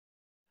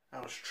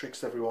How's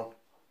tricks, everyone?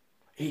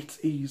 It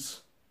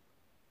is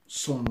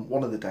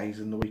one of the days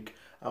in the week.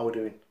 How we're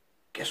doing?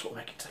 Guess what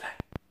we're making today?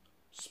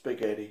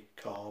 Spaghetti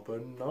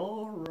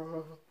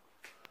carbonara.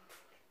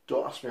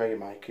 Don't ask me how you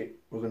make it.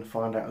 We're going to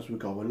find out as we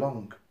go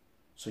along.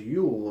 So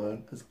you'll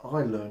learn as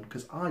I learn,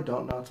 because I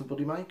don't know how to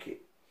bloody make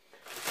it.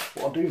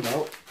 What I do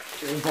know,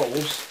 it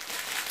involves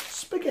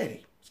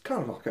spaghetti. It's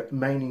kind of like a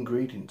main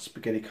ingredient,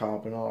 spaghetti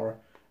carbonara.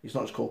 It's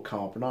not just called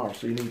carbonara,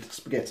 so you need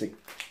spaghetti.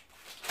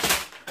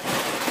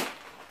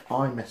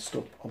 I messed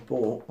up. I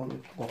bought, let me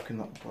lock in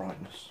that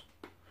brightness.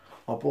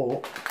 I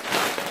bought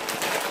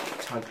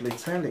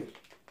tagliatelle.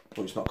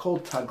 Well, it's not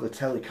called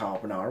tagliatelle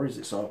carbonara, is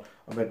it? So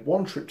I made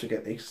one trip to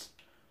get this,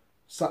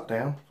 sat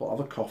down, thought I'd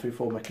have a coffee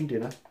before making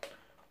dinner.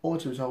 Only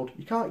to be told,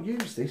 you can't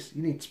use this,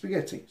 you need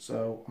spaghetti.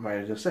 So I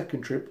made a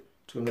second trip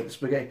to go get the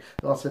spaghetti.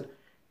 And I said,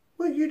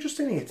 well, you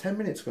just in here 10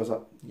 minutes ago. I was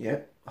like,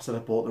 yeah. I said, I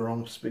bought the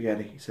wrong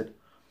spaghetti. He said,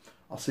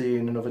 I'll see you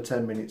in another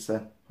 10 minutes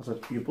then. I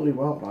said, you bloody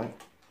won't, right?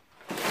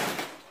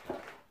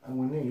 And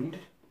we need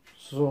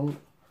some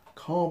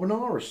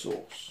carbonara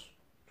sauce.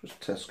 Just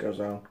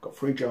Tesco's out. Got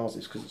 3 jars of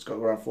this because it's got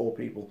around 4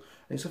 people.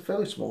 And it's a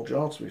fairly small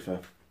jar, to be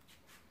fair.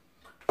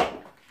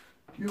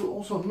 You'll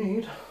also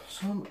need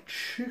some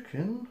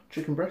chicken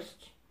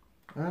breasts,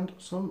 and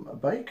some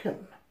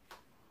bacon.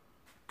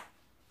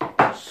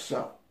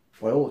 So,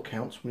 by all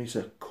accounts, we need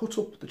to cut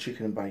up the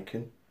chicken and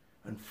bacon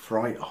and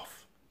fry it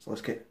off. So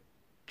let's get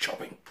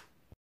chopping.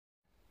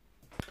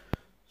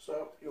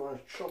 So you want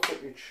to chop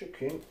up your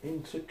chicken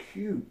into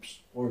cubes,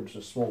 or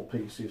into small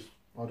pieces.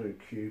 I do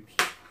cubes,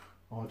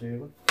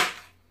 ideally.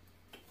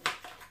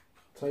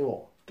 Tell you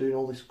what, doing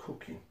all this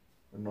cooking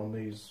and on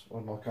these,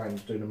 like I'm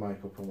doing the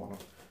makeup and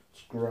whatnot,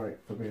 it's great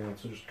for being able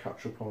to just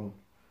catch up on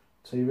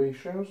TV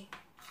shows.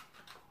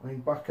 I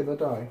mean, back in the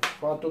day,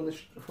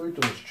 if we'd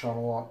done this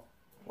channel like,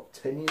 what,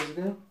 10 years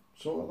ago?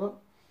 Something like that.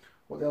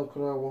 What the hell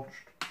could I have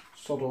watched?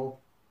 Sod all,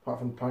 apart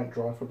from paint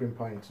dry, I've been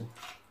painting.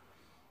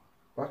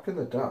 Back in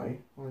the day,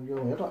 well, you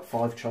only had like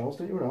 5 channels,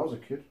 didn't you, when I was a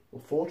kid?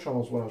 Well, 4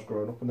 channels when I was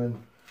growing up, and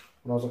then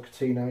when I was like a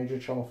teenager,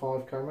 Channel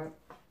 5 came out.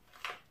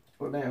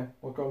 But now,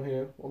 look on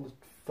here, on the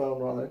phone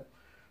right there,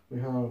 we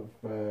have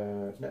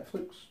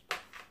Netflix,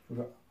 we've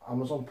got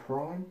Amazon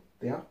Prime,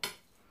 the app,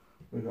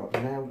 we've got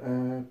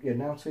Now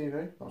TV,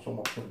 that's what I'm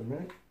watching at the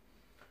minute.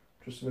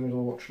 Just in the middle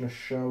of watching a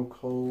show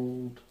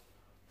called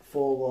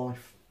For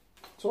Life.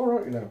 It's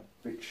alright, you know,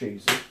 a bit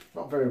cheesy,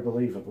 not very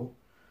believable.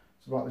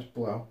 It's about this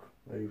bloke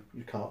who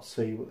you can't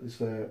see, but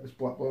this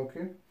black bloke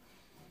here.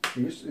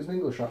 He's an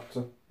English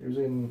actor. He was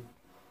in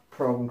a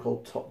programme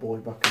called Top Boy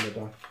back in the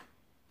day.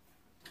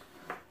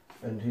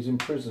 And he's in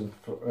prison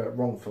for,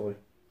 wrongfully.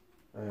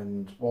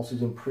 And whilst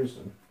he's in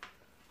prison,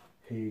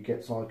 he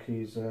gets like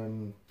his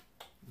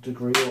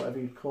degree, or whatever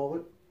you call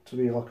it, to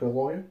be like a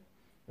lawyer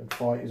and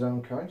fight his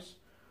own case.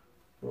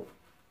 But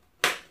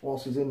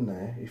whilst he's in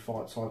there, he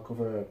fights like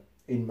other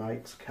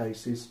inmates'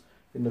 cases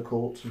in the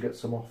courts and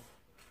gets them off,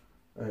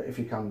 if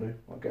he can do,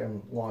 like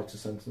getting lighter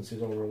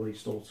sentences or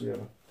released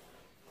altogether.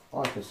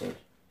 Like I said,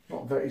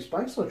 it's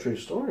based on a true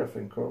story, I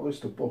think, or at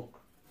least a book.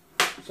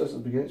 It says at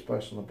the beginning it's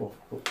based on a book,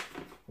 but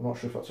I'm not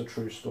sure if that's a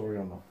true story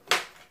or not.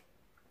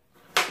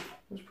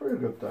 It's pretty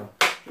good though.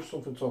 Just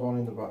something to have on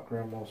in the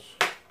background whilst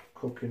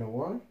cooking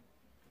away.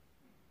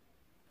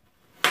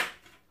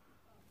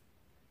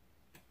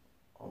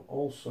 I'm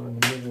also in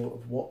the middle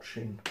of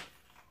watching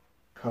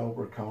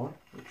Cobra Kai,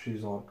 which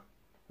is like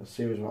a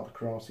series about the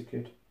Karate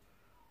Kid.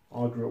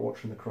 I grew up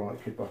watching the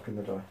Karate Kid back in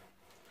the day,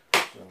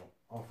 so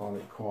I find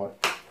it quite,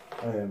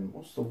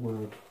 what's the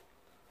word,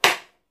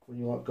 when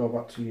you like go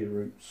back to your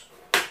roots,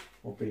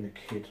 or being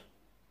a kid,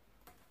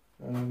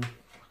 I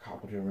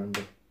can't really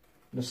remember,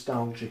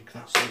 nostalgic,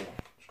 that's the one,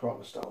 it's quite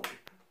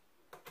nostalgic.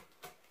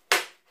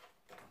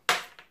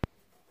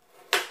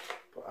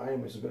 But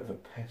Amy is a bit of a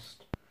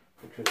pest,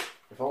 because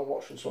if I'm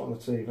watching something on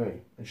the TV,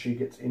 and she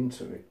gets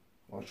into it,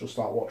 like she'll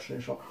start watching it,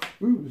 she's like,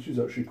 ooh, this is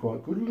actually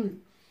quite good, Lee.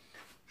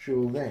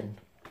 She'll then,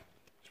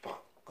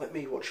 let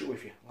me watch it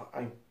with you.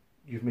 Like,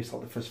 you've missed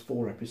like the first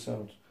 4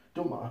 episodes.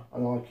 Don't matter, I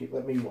like it,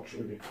 let me watch it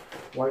with you.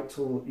 Wait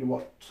till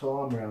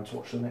I'm around to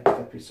watch the next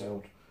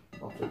episode.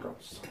 After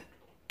God's sake.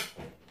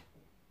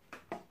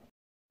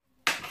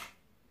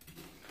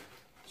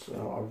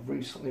 So I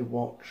recently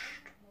watched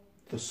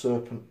The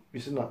Serpent. Have you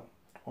seen that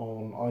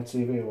on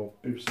ITV or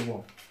BBC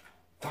One?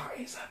 That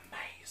is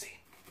amazing.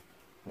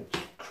 It's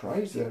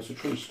crazy, it's a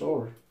true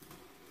story.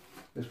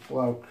 This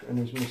bloke and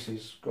his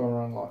missus go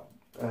around like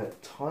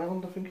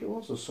Thailand, I think it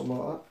was, or something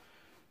like that,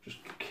 just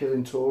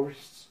killing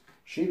tourists.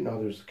 She didn't know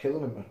they was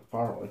killing them,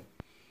 apparently,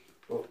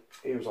 but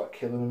he was like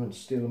killing them and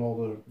stealing all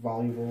the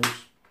valuables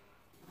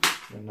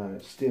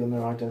and stealing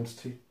their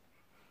identity.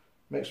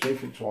 Makes me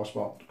think twice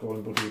about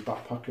going bloody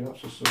backpacking,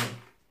 that's just something.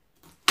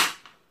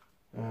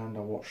 And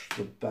I watched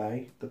The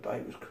Bay. The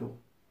Bay was cool,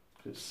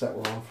 because it's set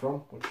where I'm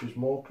from, which is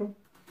Morecambe.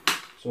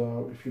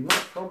 So if you're not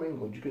from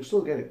England, you can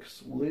still get it,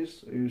 because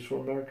Liz, who's from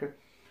America,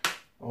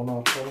 on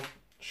our channel,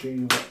 she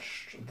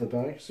watched The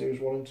Bay, series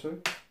 1 and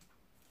 2.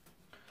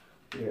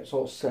 Yeah, it's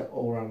all set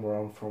all around where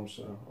I'm from,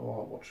 so I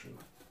like watching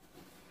that.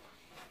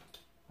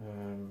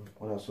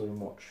 What else have I been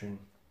watching?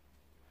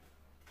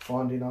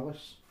 Finding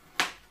Alice.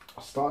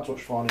 I started to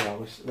watch Finding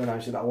Alice, and then I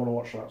said I want to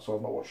watch that, so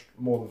I've not watched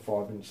more than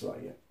 5 minutes of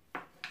that yet.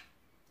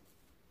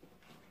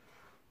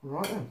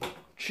 Right then,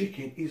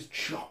 chicken is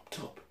chopped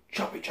up.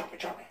 Choppy, choppy,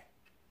 choppy.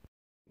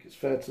 It's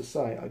fair to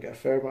say I get a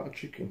fair amount of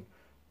chicken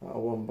out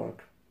of one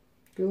bag.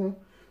 You know,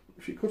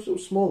 if you cut it up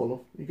small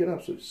enough, you get an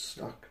absolute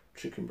stack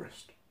chicken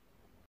breast.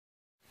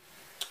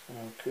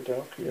 Okie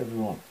dokie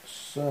everyone.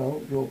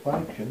 So your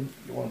bacon,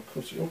 you want to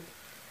cut it up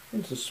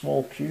into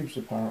small cubes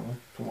apparently,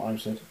 from what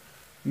I've said.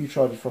 You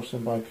try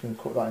defrosting bacon and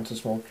cut that into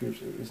small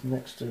cubes, it is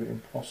next to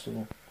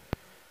impossible.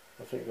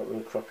 I think you've got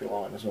really crappy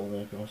lighting as well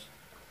there, guys.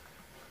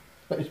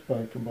 That is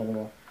bacon, by the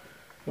way.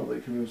 Not that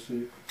you can really see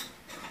it.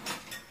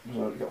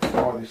 So you've got to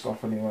fry this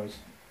off anyways.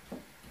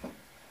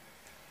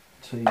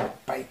 So you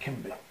get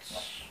bacon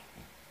bits.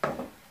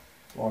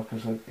 Like I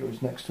said, it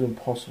was next to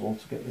impossible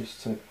to get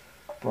this to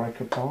break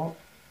apart.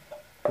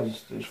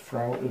 Because it's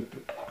come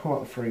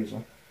out of the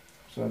freezer.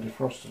 So I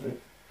defrosted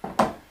it.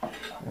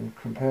 And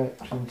compare,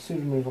 you can see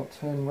we've got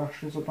 10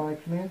 rashers of bacon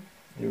here.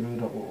 It really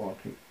don't look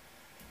like it.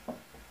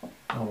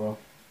 Oh well.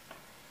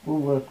 We'll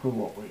work with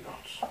what we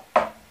got.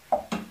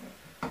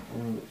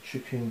 We've got the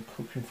chicken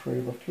cooking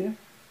through back here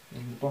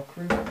in the back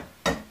room.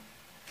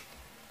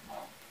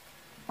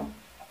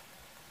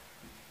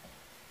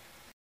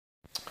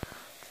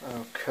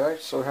 Okay,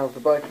 so we have the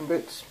bacon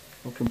bits.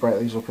 We can break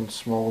these up into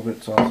small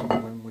bits as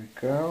and when we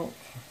go.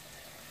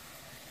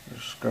 It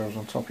just goes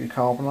on top of your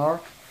carbonara.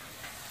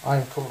 I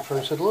am coming through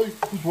and said, look,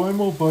 there's way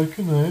more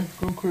bacon there,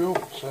 go and cut it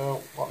up.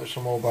 So, there's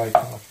some more bacon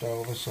left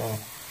over, so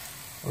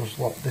I'll just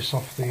let this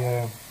off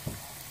the,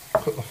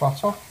 cut the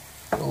fat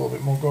off, got a little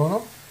bit more going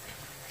on.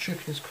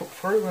 Chicken is cooked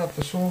through, we have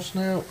the sauce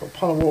now, got a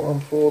pan of water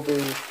on for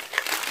the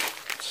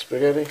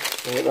spaghetti,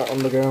 we'll let that on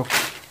the go.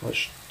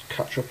 Let's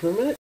catch up in a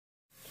minute.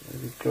 There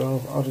we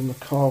go, adding the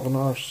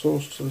carbonara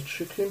sauce to the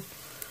chicken.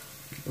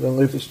 And then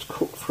leave this to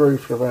cook through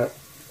for about,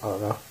 I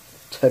don't know,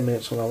 10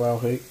 minutes on a low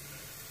heat.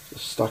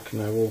 It's stacking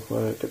there, we'll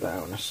get that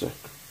out in a sec.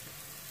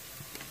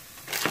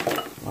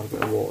 Add a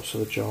bit of water to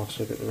the jar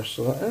to get the rest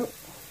of that out.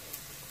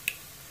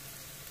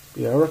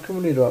 But yeah, I reckon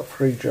we need about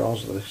 3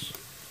 jars of this.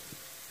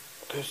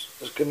 Because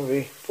there's going to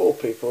be 4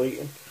 people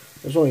eating.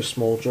 There's only a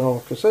small jar,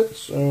 like I said,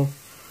 so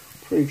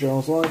 3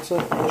 jars later,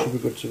 it should be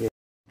good to go.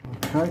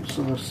 Okay,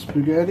 so the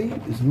spaghetti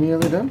is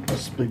nearly done. The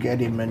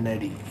spaghetti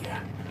manetti.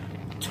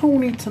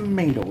 Tony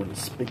tomato and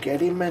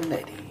spaghetti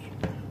manetti.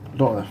 I don't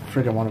know what the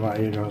frig I'm on about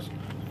here, guys.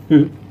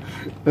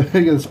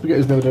 The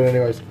spaghetti's never done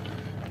anyways.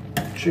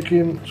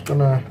 Chicken, it's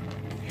gonna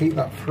heat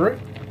that through.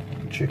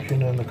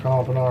 Chicken and the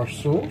carbonara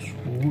sauce.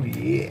 Oh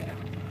yeah.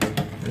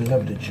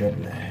 Love the job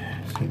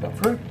there. Let's heat that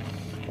through.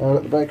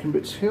 Got the bacon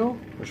bits here,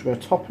 which we're going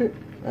to top it.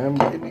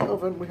 And in the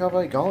oven we have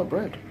a garlic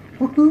bread.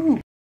 Woohoo!